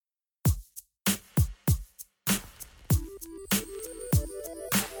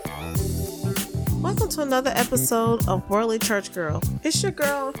to another episode of Worldly Church Girl. It's your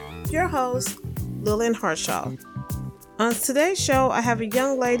girl, your host, Lillian Harshaw. On today's show, I have a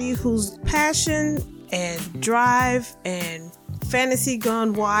young lady whose passion and drive and fantasy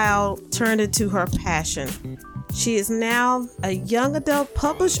gone wild turned into her passion. She is now a young adult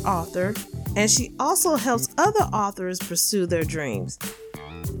published author, and she also helps other authors pursue their dreams.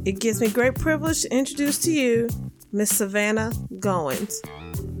 It gives me great privilege to introduce to you Miss Savannah Goins.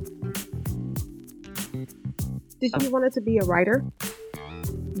 Did you want to be a writer?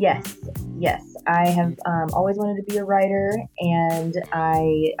 Yes. I have always wanted to be a writer, and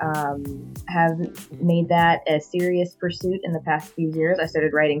I have made that a serious pursuit in the past few years. I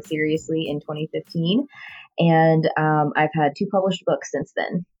started writing seriously in 2015, and I've had 2 published books since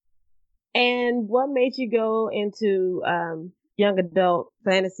then. And what made you go into young adult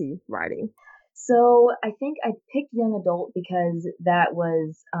fantasy writing? So I think I picked young adult because that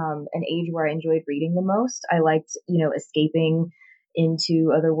was an age where I enjoyed reading the most. I liked, escaping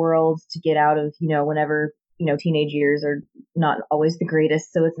into other worlds to get out of, whenever, teenage years are not always the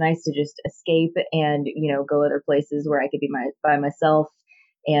greatest. So it's nice to just escape and, go other places where I could be by myself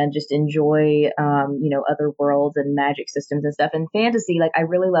and just enjoy, other worlds and magic systems and stuff. And fantasy, I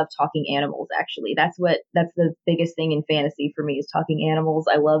really love talking animals, actually. That's the biggest thing in fantasy for me is talking animals.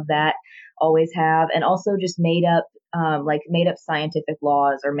 I love that, always have. And also just made up scientific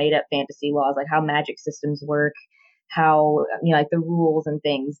laws or made up fantasy laws, like how magic systems work, how, the rules and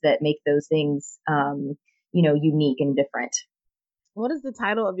things that make those things, unique and different. What is the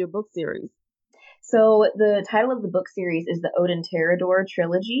title of your book series? So the title of the book series is the Odin Terrador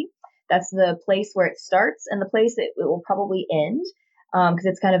trilogy. That's the place where it starts and the place it will probably end, because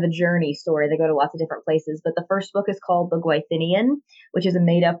it's kind of a journey story. They go to lots of different places. But the first book is called the Gwythinian, which is a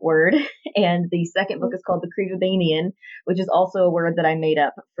made-up word. And the second book is called the Crevibanian, which is also a word that I made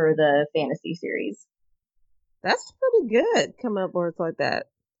up for the fantasy series. That's pretty good, coming up with words like that.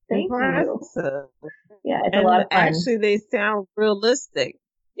 Thank you. Yeah, it's a lot of fun. Actually, they sound realistic.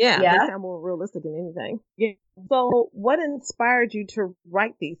 Yeah, they sound more realistic than anything. Yeah. So what inspired you to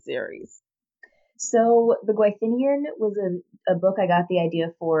write these series? So the Gwythinian was a book I got the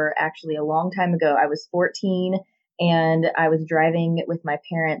idea for actually a long time ago. I was 14 and I was driving with my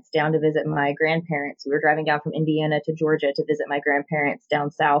parents down to visit my grandparents. We were driving down from Indiana to Georgia to visit my grandparents down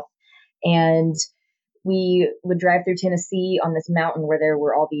south. And we would drive through Tennessee on this mountain where there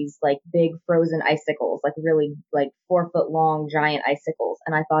were all these big frozen icicles, really 4-foot long giant icicles.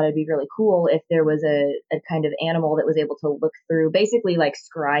 And I thought it'd be really cool if there was a kind of animal that was able to look through, basically like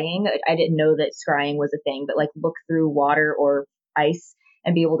scrying. I didn't know that scrying was a thing, but look through water or ice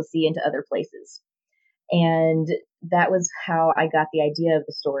and be able to see into other places. And that was how I got the idea of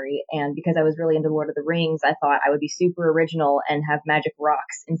the story. And because I was really into Lord of the Rings, I thought I would be super original and have magic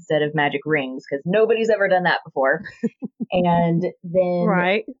rocks instead of magic rings, because nobody's ever done that before. And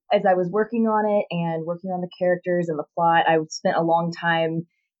then as I was working on it and working on the characters and the plot, I spent a long time,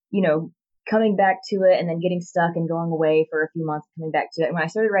 coming back to it and then getting stuck and going away for a few months, coming back to it. And when I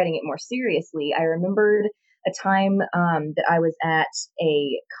started writing it more seriously, I remembered a time that I was at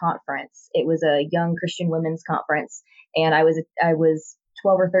a conference. It was a young Christian women's conference, and I was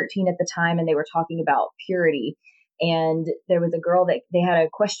 12 or 13 at the time, and they were talking about purity. And there was a girl that they had a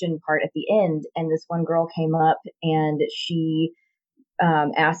question part at the end, and this one girl came up and she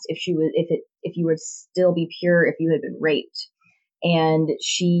asked if you would still be pure if you had been raped. And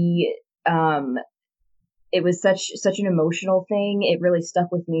she it was such an emotional thing. It really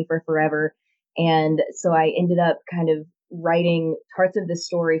stuck with me for forever. And so I ended up kind of writing parts of the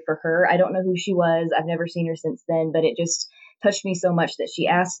story for her. I don't know who she was. I've never seen her since then, but it just touched me so much that she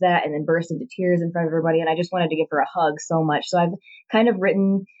asked that and then burst into tears in front of everybody. And I just wanted to give her a hug so much. So I've kind of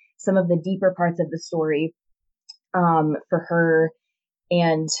written some of the deeper parts of the story for her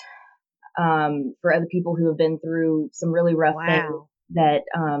and for other people who have been through some really rough things that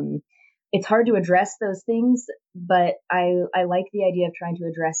it's hard to address those things, but I like the idea of trying to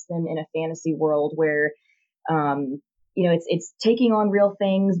address them in a fantasy world where, it's taking on real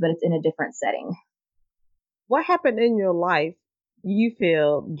things, but it's in a different setting. What happened in your life you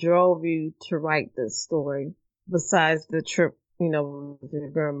feel drove you to write this story besides the trip,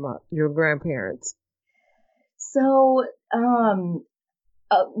 with your grandparents? So,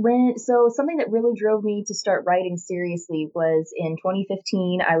 something that really drove me to start writing seriously was in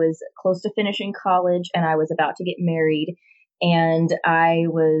 2015. I was close to finishing college and I was about to get married, and I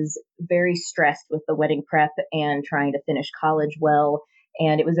was very stressed with the wedding prep and trying to finish college well.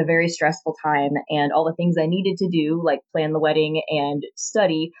 And it was a very stressful time, and all the things I needed to do, like plan the wedding and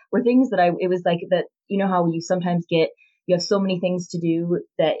study, were things that it was like that, how you sometimes get you have so many things to do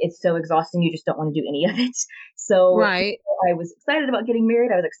that it's so exhausting you just don't want to do any of it. So Right. I was excited about getting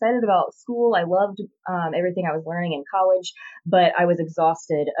married. I was excited about school. I loved everything I was learning in college, but I was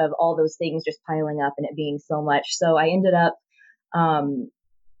exhausted of all those things just piling up and it being so much. So I ended up um,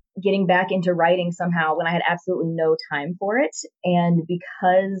 getting back into writing somehow when I had absolutely no time for it. And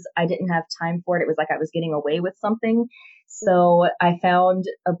because I didn't have time for it, it was like I was getting away with something. So I found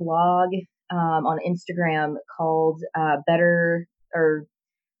a blog on Instagram called Better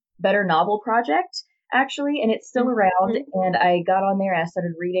Novel Project, actually, and it's still around. Mm-hmm. And I got on there and I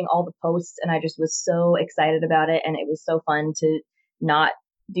started reading all the posts, and I just was so excited about it. And it was so fun to not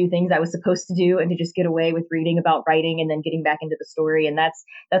do things I was supposed to do and to just get away with reading about writing and then getting back into the story. And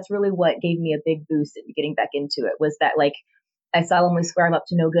that's really what gave me a big boost in getting back into it, was that like I solemnly swear I'm up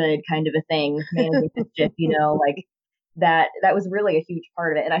to no good kind of a thing, managing mischief, like that was really a huge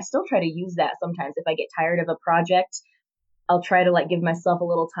part of it. And I still try to use that sometimes if I get tired of a project. I'll try to like give myself a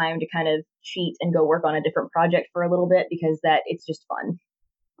little time to kind of cheat and go work on a different project for a little bit because that it's just fun.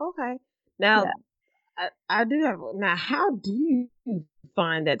 Okay. Yeah. Now, I do have. Now, how do you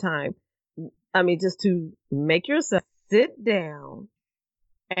find that time? I mean, just to make yourself sit down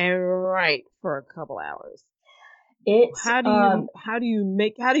and write for a couple hours. It's How do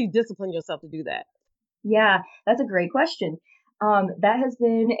you discipline yourself to do that? Yeah, that's a great question. That has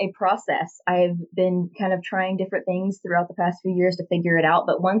been a process. I've been kind of trying different things throughout the past few years to figure it out.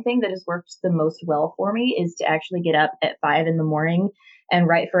 But one thing that has worked the most well for me is to actually get up at 5 in the morning and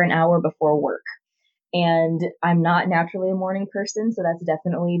write for an hour before work. And I'm not naturally a morning person, so that's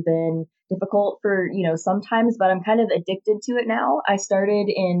definitely been difficult for, sometimes, but I'm kind of addicted to it now. I started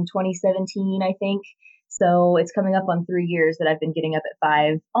in 2017, I think. So it's coming up on 3 years that I've been getting up at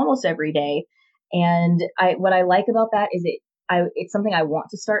 5 almost every day. And what I like about that is it's something I want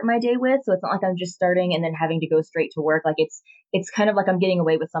to start my day with. So it's not like I'm just starting and then having to go straight to work. Like it's kind of like I'm getting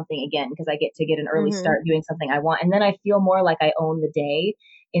away with something again because I get to get an early Mm-hmm. start doing something I want. And then I feel more like I own the day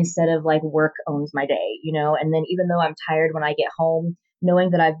instead of like work owns my day. And then even though I'm tired when I get home, knowing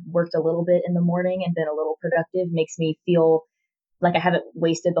that I've worked a little bit in the morning and been a little productive makes me feel like I haven't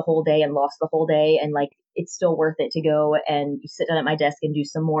wasted the whole day and lost the whole day. And like it's still worth it to go and sit down at my desk and do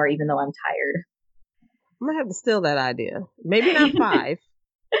some more, even though I'm I'm gonna have to steal that idea. Maybe not tired.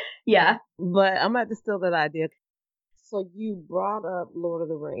 5, Yeah. but I'm gonna have to steal that idea. So you brought up Lord of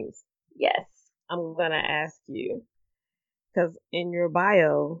the Rings. Yes. I'm gonna ask you because in your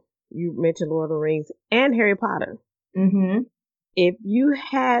bio you mentioned Lord of the Rings and Harry Potter. Mm-hmm. If you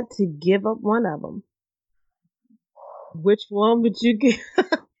had to give up one of them, which one would you give?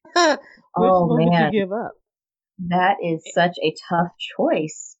 Which Oh one would you man, give up? that is such a tough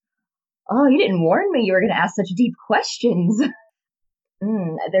choice. Oh, you didn't warn me you were going to ask such deep questions.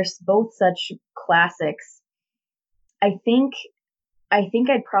 They're both such classics. I think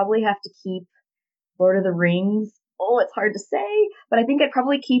I'd probably have to keep Lord of the Rings. Oh, it's hard to say, but I think I'd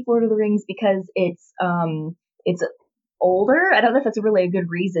probably keep Lord of the Rings because it's older. I don't know if that's really a good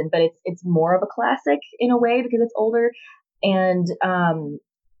reason, but it's more of a classic in a way because it's older. And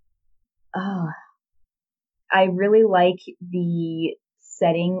oh, I really like the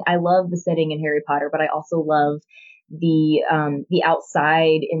setting. I love the setting in Harry Potter, but I also love the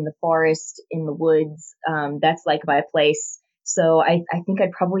outside in the forest, in the woods. That's like my place. So I think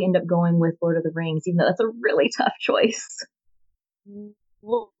I'd probably end up going with Lord of the Rings, even though that's a really tough choice.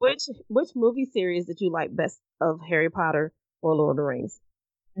 Which movie series did you like best of Harry Potter or Lord of the Rings?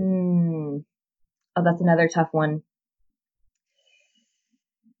 Mm. Oh, that's another tough one.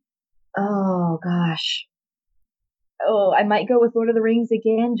 Oh gosh. Oh, I might go with Lord of the Rings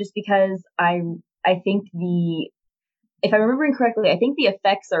again, just because I think if I'm remembering correctly, I think the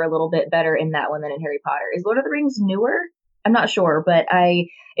effects are a little bit better in that one than in Harry Potter. Is Lord of the Rings newer? I'm not sure, but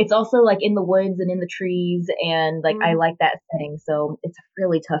it's also like in the woods and in the trees, and like I Mm, like that setting. So it's a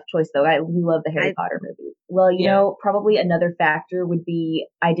really tough choice, though. I do love the Harry I Potter movies. Well, Yeah. probably another factor would be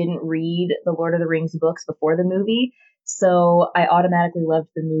I didn't read the Lord of the Rings books before the movie, so I automatically loved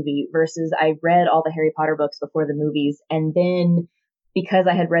the movie versus I read all the Harry Potter books before the movies, and then because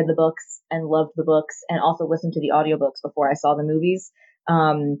I had read the books and loved the books and also listened to the audiobooks before I saw the movies,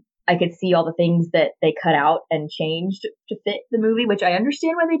 I could see all the things that they cut out and changed to fit the movie, which I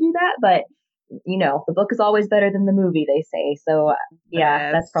understand why they do that, but the book is always better than the movie, they say. So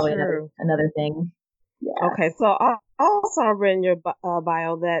yeah, that's That's probably true. another thing. Yeah. Okay, so I also read in your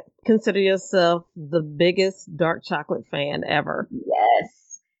bio that consider yourself the biggest dark chocolate fan ever.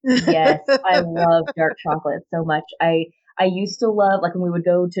 Yes. Yes, I love dark chocolate so much. I used to love, like when we would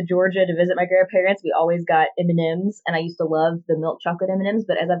go to Georgia to visit my grandparents, we always got M&Ms, and I used to love the milk chocolate M&Ms.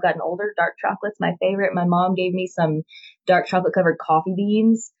 But as I've gotten older, dark chocolate's my favorite. My mom gave me some dark chocolate covered coffee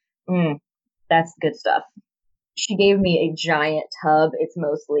beans. That's good stuff. She gave me a giant tub. It's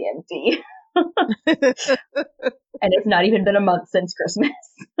mostly empty. And it's not even been a month since Christmas.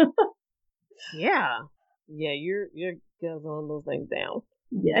 Yeah. Yeah, you're good on those things down.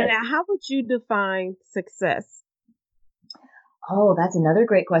 Yes. And how would you define success? Oh, that's another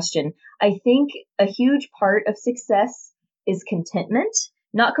great question. I think a huge part of success is contentment,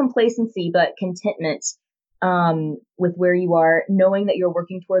 not complacency, but contentment with where you are, knowing that you're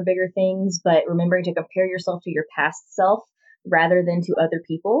working toward bigger things, but remembering to compare yourself to your past self rather than to other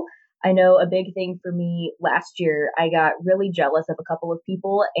people. I know a big thing for me last year, I got really jealous of a couple of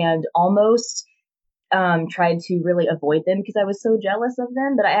people and almost tried to really avoid them because I was so jealous of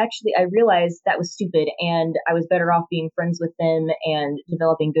them. But I realized that was stupid, and I was better off being friends with them and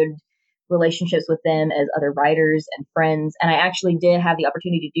developing good relationships with them as other writers and friends. And I actually did have the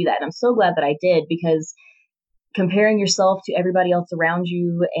opportunity to do that. And I'm so glad that I did, because comparing yourself to everybody else around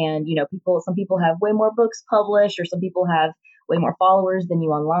you, and some people have way more books published, or some people have way more followers than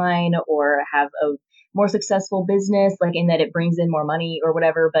you online, or have a more successful business, like in that it brings in more money or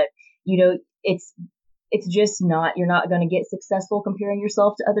whatever. But it's just not, you're not going to get successful comparing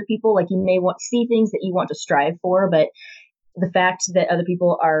yourself to other people. Like, you may want to see things that you want to strive for, but the fact that other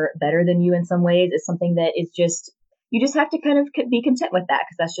people are better than you in some ways is something that is just, you just have to kind of be content with that,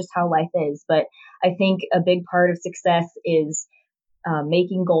 because that's just how life is. But I think a big part of success is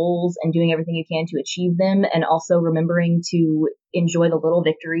making goals and doing everything you can to achieve them, and also remembering to enjoy the little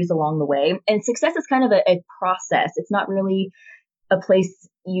victories along the way. And success is kind of a process. It's not really a place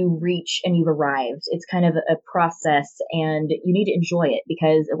you reach and you've arrived. It's kind of a process, and you need to enjoy it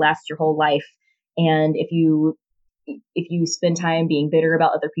because it lasts your whole life. And if you spend time being bitter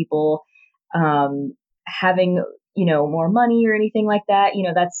about other people having more money or anything like that,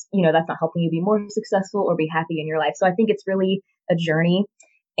 that's not helping you be more successful or be happy in your life. So I think it's really a journey,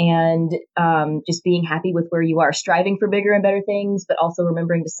 and just being happy with where you are, striving for bigger and better things, but also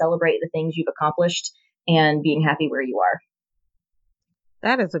remembering to celebrate the things you've accomplished and being happy where you are.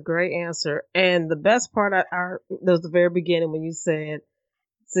 That is a great answer. And the best part was the very beginning when you said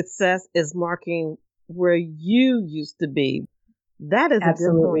success is marking where you used to be. That is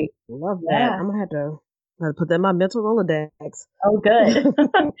Absolutely. a good point. Love that. I'm going to have to put that in my mental Rolodex. Oh, good.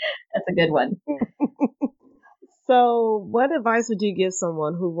 That's a good one. So what advice would you give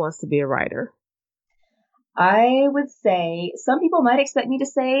someone who wants to be a writer? I would say, some people might expect me to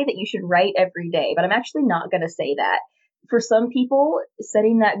say that you should write every day, but I'm actually not going to say that. For some people,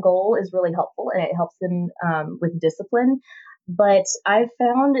 setting that goal is really helpful, and it helps them with discipline. But I've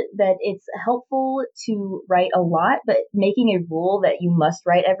found that it's helpful to write a lot, but making a rule that you must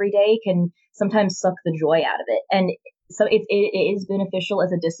write every day can sometimes suck the joy out of it. And so it is beneficial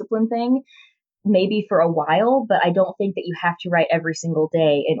as a discipline thing, maybe for a while, but I don't think that you have to write every single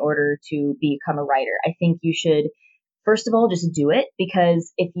day in order to become a writer. I think you should, first of all, just do it,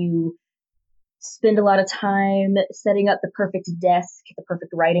 because if you spend a lot of time setting up the perfect desk, the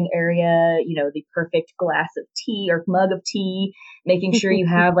perfect writing area, the perfect glass of tea or mug of tea, making sure you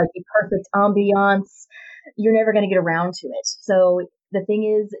have like the perfect ambiance, you're never going to get around to it. So the thing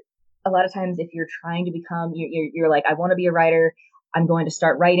is, a lot of times if you're trying to become, you're like, I want to be a writer, I'm going to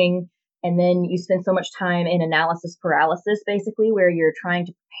start writing. And then you spend so much time in analysis paralysis, basically, where you're trying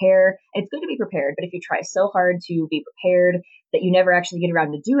to prepare. It's good to be prepared, but if you try so hard to be prepared that you never actually get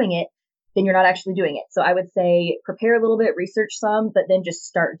around to doing it, then you're not actually doing it. So I would say prepare a little bit, research some, but then just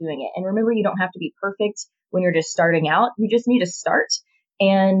start doing it. And remember, you don't have to be perfect when you're just starting out. You just need to start.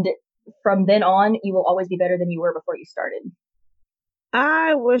 And from then on, you will always be better than you were before you started.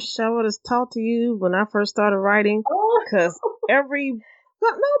 I wish I would have talked to you when I first started writing, because every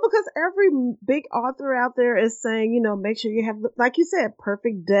big author out there is saying, make sure you have, like you said,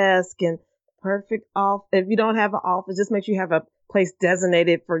 perfect desk and perfect off. If you don't have an office, just make sure you have a place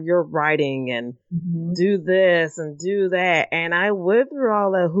designated for your writing, and do this and do that. And I went through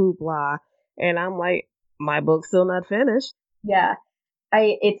all that hoopla, and I'm like, my book's still not finished. Yeah.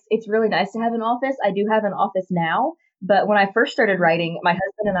 It's really nice to have an office. I do have an office now, but when I first started writing, my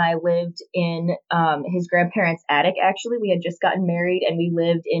husband and I lived in his grandparents' attic. Actually, we had just gotten married, and we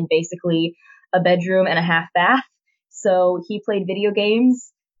lived in basically a bedroom and a half bath. So he played video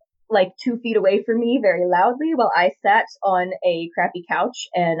games like 2 feet away from me very loudly while I sat on a crappy couch,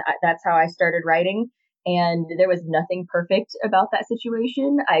 and that's how I started writing. And there was nothing perfect about that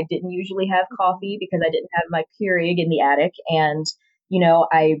situation. I didn't usually have coffee because I didn't have my Keurig in the attic, and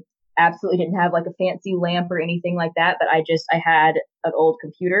I absolutely didn't have like a fancy lamp or anything like that, but I had an old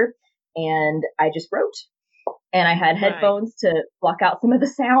computer and I just wrote. And I had Right. headphones to block out some of the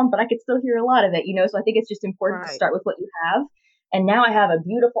sound, but I could still hear a lot of it, So I think it's just important to Right. start with what you have. And now I have a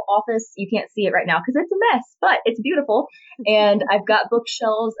beautiful office. You can't see it right now because it's a mess, but it's beautiful. And I've got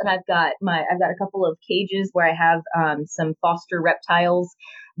bookshelves, and I've got a couple of cages where I have some foster reptiles,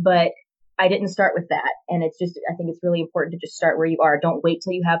 but I didn't start with that. And I think it's really important to just start where you are. Don't wait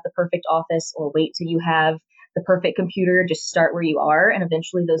till you have the perfect office or wait till you have the perfect computer. Just start where you are, and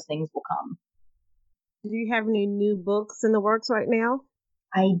eventually those things will come. Do you have any new books in the works right now?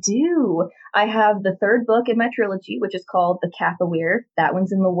 I do. I have the third book in my trilogy, which is called The Cathaware. That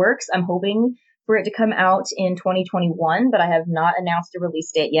one's in the works. I'm hoping for it to come out in 2021, but I have not announced a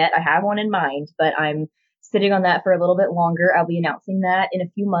release date yet. I have one in mind, but I'm sitting on that for a little bit longer. I'll be announcing that in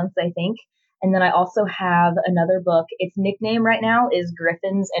a few months, I think. And then I also have another book. Its nickname right now is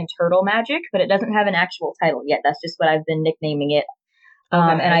Griffins and Turtle Magic, but it doesn't have an actual title yet. That's just what I've been nicknaming it.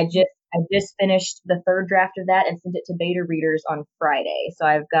 And I just finished the third draft of that and sent it to beta readers on Friday. So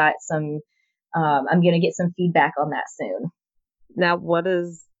I've got I'm going to get some feedback on that soon. Now,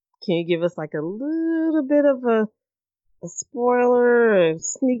 can you give us like a little bit of a spoiler, a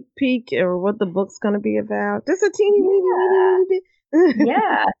sneak peek, or what the book's going to be about? Just a teeny bit.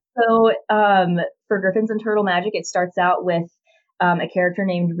 Yeah. So for Griffins and Turtle Magic, it starts out with a character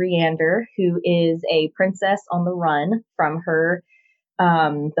named Riander, who is a princess on the run from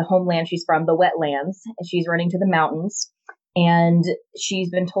the homeland she's from, the wetlands, and she's running to the mountains. And she's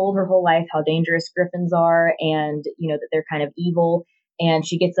been told her whole life how dangerous griffins are and, that they're kind of evil. And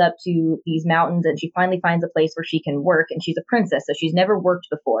she gets up to these mountains and she finally finds a place where she can work. And she's a princess, so she's never worked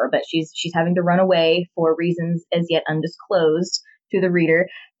before, but she's having to run away for reasons as yet undisclosed to the reader.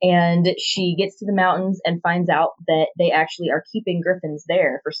 And she gets to the mountains and finds out that they actually are keeping griffins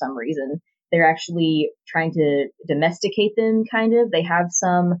there for some reason. They're actually trying to domesticate them, kind of. They have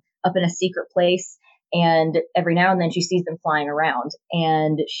some up in a secret place, and every now and then she sees them flying around,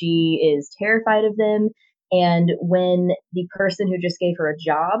 and she is terrified of them. And when the person who just gave her a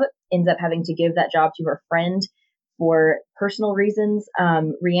job ends up having to give that job to her friend for personal reasons,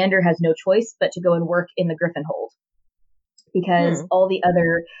 Riander has no choice but to go and work in the Griffin Hold because all the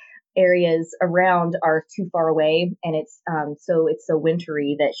other areas around are too far away, and it's so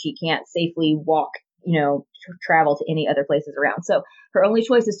wintry that she can't safely walk, travel to any other places around. So her only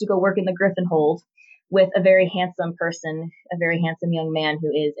choice is to go work in the Griffin Hold with a very handsome person, a very handsome young man who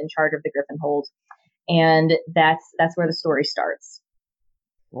is in charge of the Griffin Hold, and that's where the story starts.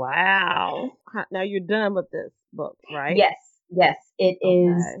 Wow! Now you're done with this book, right? Yes, it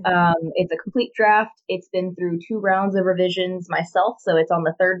is. It's a complete draft. It's been through 2 rounds of revisions myself, so it's on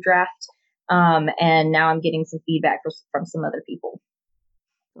the third draft. And now I'm getting some feedback from some other people.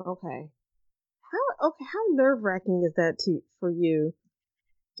 Okay. How nerve-wracking is that for you?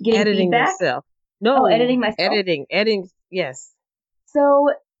 Getting editing feedback? yourself. No, editing myself. Editing. Yes. So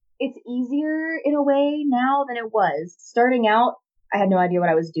it's easier in a way now than it was. Starting out, I had no idea what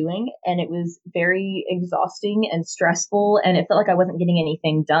I was doing, and it was very exhausting and stressful, and it felt like I wasn't getting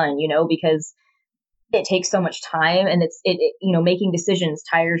anything done, because it takes so much time, and making decisions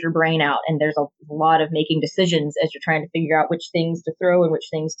tires your brain out, and there's a lot of making decisions as you're trying to figure out which things to throw and which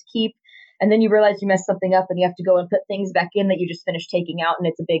things to keep. And then you realize you messed something up and you have to go and put things back in that you just finished taking out, and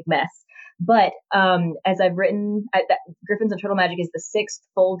it's a big mess. But as I've written, Griffins and Turtle Magic is the 6th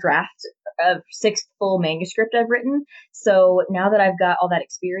full draft of 6th full manuscript I've written. So now that I've got all that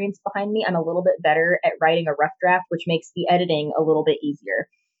experience behind me, I'm a little bit better at writing a rough draft, which makes the editing a little bit easier.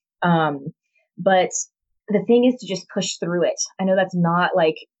 But the thing is to just push through it. I know that's not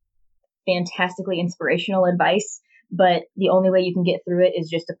like fantastically inspirational advice, but the only way you can get through it is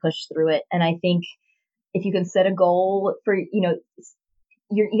just to push through it. And I think if you can set a goal for,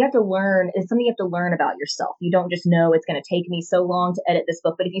 you have to learn, it's something you have to learn about yourself. You don't just know it's going to take me so long to edit this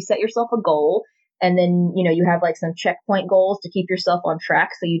book. But if you set yourself a goal and then, you have like some checkpoint goals to keep yourself on track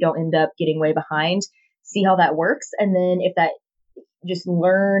so you don't end up getting way behind, see how that works. And then if that, just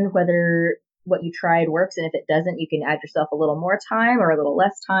learn whether what you tried works. And if it doesn't, you can add yourself a little more time or a little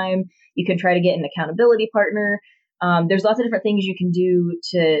less time. You can try to get an accountability partner. There's lots of different things you can do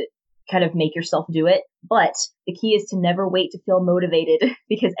to kind of make yourself do it. But the key is to never wait to feel motivated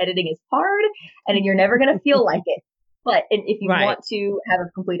because editing is hard and you're never going to feel like it. But if you want to have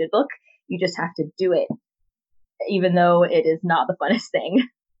a completed book, you just have to do it, even though it is not the funnest thing.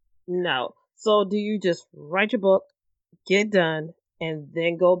 No. So do you just write your book, get done, and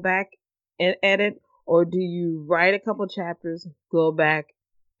then go back and edit? Or do you write a couple chapters, go back,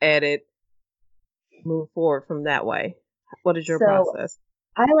 edit, move forward from that way? What is your process?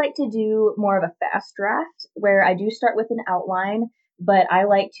 I like to do more of a fast draft where I do start with an outline, but I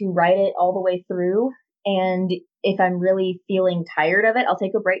like to write it all the way through. And if I'm really feeling tired of it, I'll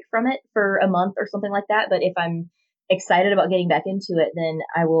take a break from it for a month or something like that. But if I'm excited about getting back into it, then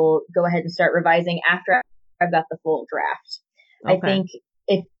I will go ahead and start revising after I've got the full draft. I Okay. think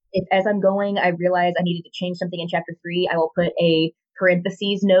if as I'm going, I realize I needed to change something in chapter 3, I will put a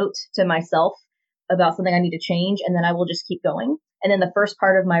parentheses note to myself about something I need to change, and then I will just keep going. And then the first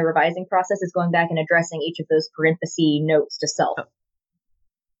part of my revising process is going back and addressing each of those parenthesis notes to self.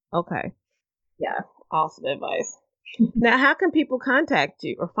 Okay. Yeah. Awesome advice. Now, how can people contact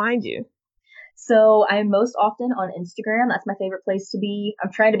you or find you? So I'm most often on Instagram. That's my favorite place to be.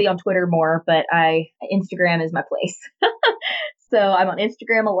 I'm trying to be on Twitter more, but Instagram is my place. So I'm on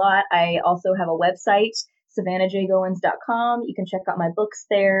Instagram a lot. I also have a website, savannahjgoins.com. You can check out my books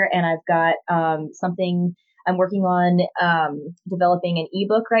there. And I've got something I'm working on developing an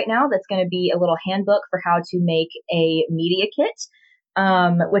ebook right now that's going to be a little handbook for how to make a media kit.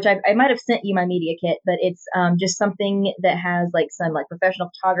 Which I might have sent you my media kit, but it's just something that has like some like professional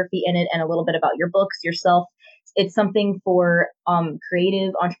photography in it and a little bit about your books, yourself. It's something for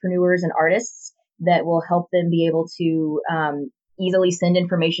creative entrepreneurs and artists that will help them be able to easily send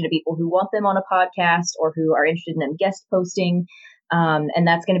information to people who want them on a podcast or who are interested in them guest posting. And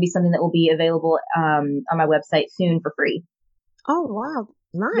that's going to be something that will be available on my website soon for free. Oh, wow.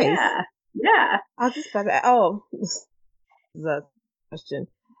 Nice. Yeah. Yeah. I was just about to, oh, the question.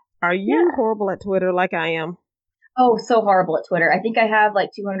 Are you horrible at Twitter like I am? Oh, so horrible at Twitter. I think I have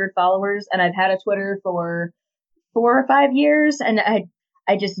like 200 followers and I've had a Twitter for 4 or 5 years and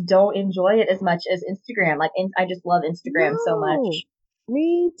I just don't enjoy it as much as Instagram. I just love Instagram so much.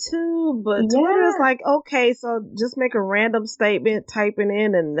 Me too, but Yeah. Twitter is like, okay, so just make a random statement, typing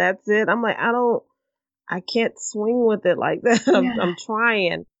in, and that's it. I'm like, I can't swing with it like that. I'm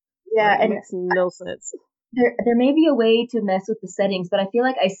trying. Yeah, Like, it and makes no sense. there may be a way to mess with the settings, but I feel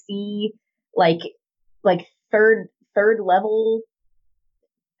like I see like third level.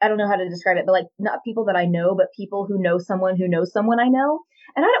 I don't know how to describe it, but like not people that I know, but people who know someone I know,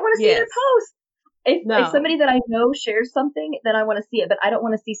 and I don't want to see their post. If somebody that I know shares something, then I want to see it, but I don't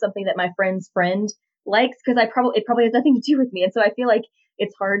want to see something that my friend's friend likes because it probably has nothing to do with me, and so I feel like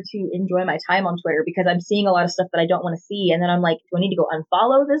it's hard to enjoy my time on Twitter because I'm seeing a lot of stuff that I don't want to see, and then I'm like, do I need to go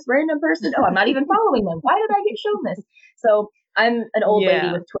unfollow this random person? Oh, I'm not even following them. Why did I get shown this? So I'm an old lady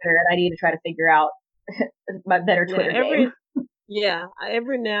with Twitter, and I need to try to figure out my better Twitter game. Yeah,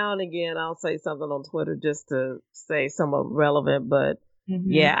 every now and again I'll say something on Twitter just to say somewhat relevant, but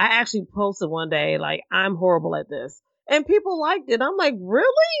yeah, I actually posted one day like I'm horrible at this, and people liked it. I'm like,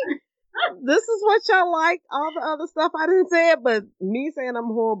 really? This is what y'all like? All the other stuff I didn't say it, but me saying I'm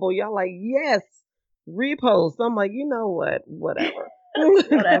horrible, y'all like, yes, repost. I'm like, you know what? Whatever.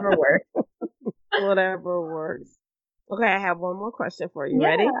 Whatever works. Whatever works. Okay, I have one more question for you.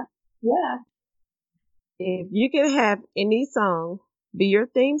 Ready? Yeah. If you could have any song be your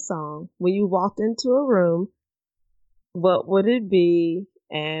theme song when you walked into a room, what would it be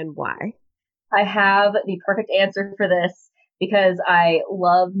and why? I have the perfect answer for this because I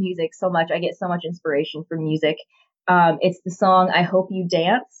love music so much. I get so much inspiration from music. It's the song "I Hope You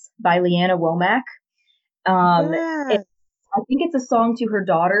Dance" by Leanna Womack. Yes. I think it's a song to her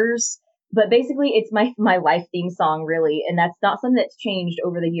daughters, but basically it's my life theme song really, and that's not something that's changed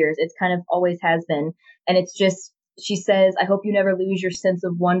over the years. It's kind of always has been, and it's just she says, "I hope you never lose your sense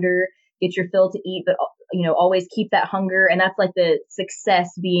of wonder. Get your fill to eat, but always keep that hunger." And that's like the success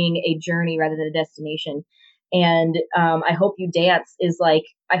being a journey rather than a destination. And I hope you dance is like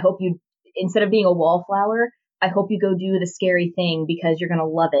I hope you instead of being a wallflower, I hope you go do the scary thing because you're gonna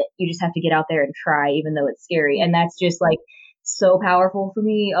love it. You just have to get out there and try, even though it's scary. And that's just like so powerful for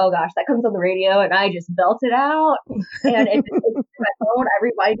me. Oh gosh, that comes on the radio and I just belt it out. And if it's my phone, I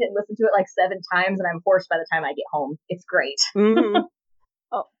rewind it and listen to it like 7 times and I'm hoarse by the time I get home. It's great. Mm-hmm.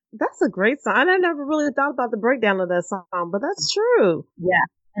 Oh, that's a great song. I never really thought about the breakdown of that song, but that's true. Yeah.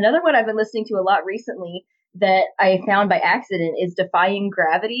 Another one I've been listening to a lot recently that I found by accident is Defying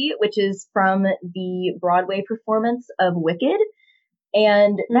Gravity, which is from the Broadway performance of Wicked.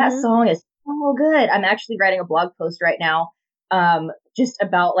 And that song is so good. I'm actually writing a blog post right now just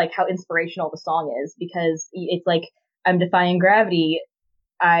about like how inspirational the song is because it's like I'm defying gravity.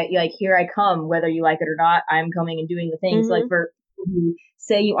 I like here I come, whether you like it or not. I'm coming and doing the things. Like for people who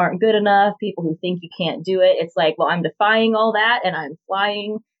say you aren't good enough, people who think you can't do it, it's like, well, I'm defying all that and I'm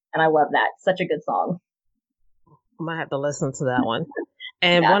flying, and I love that. Such a good song. I might have to listen to that one.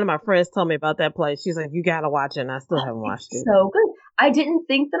 And one of my friends told me about that play. She's like, you got to watch it. And I still haven't watched it. So good. I didn't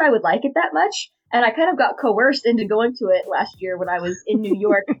think that I would like it that much. And I kind of got coerced into going to it last year when I was in New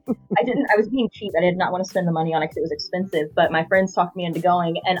York. I was being cheap. I did not want to spend the money on it because it was expensive, but my friends talked me into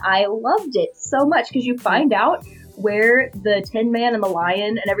going, and I loved it so much because you find out where the Tin Man and the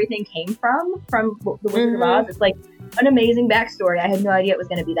Lion and everything came from the Wizard of Oz. It's like an amazing backstory. I had no idea it was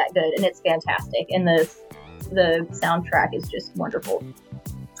going to be that good, and it's fantastic. And the soundtrack is just wonderful.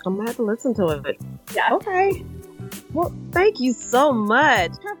 I'm gonna have to listen to it. Yeah. Okay. Well, thank you so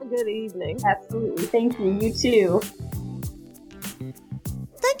much. Have a good evening. Absolutely. Thank you. You too.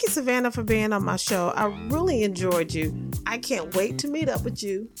 Thank you, Savannah, for being on my show. I really enjoyed you. I can't wait to meet up with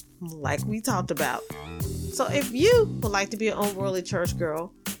you, like we talked about. So if you would like to be an Unworldly Church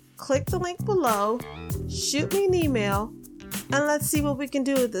Girl, click the link below, shoot me an email, and let's see what we can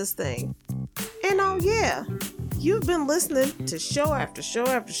do with this thing. And oh yeah, you've been listening to show after show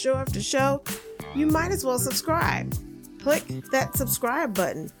after show after show. You might as well subscribe. Click that subscribe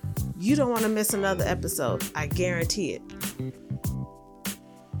button. You don't want to miss another episode. I guarantee it.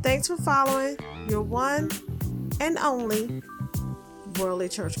 Thanks for following your one and only Worldly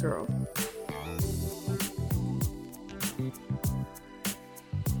Church Girl.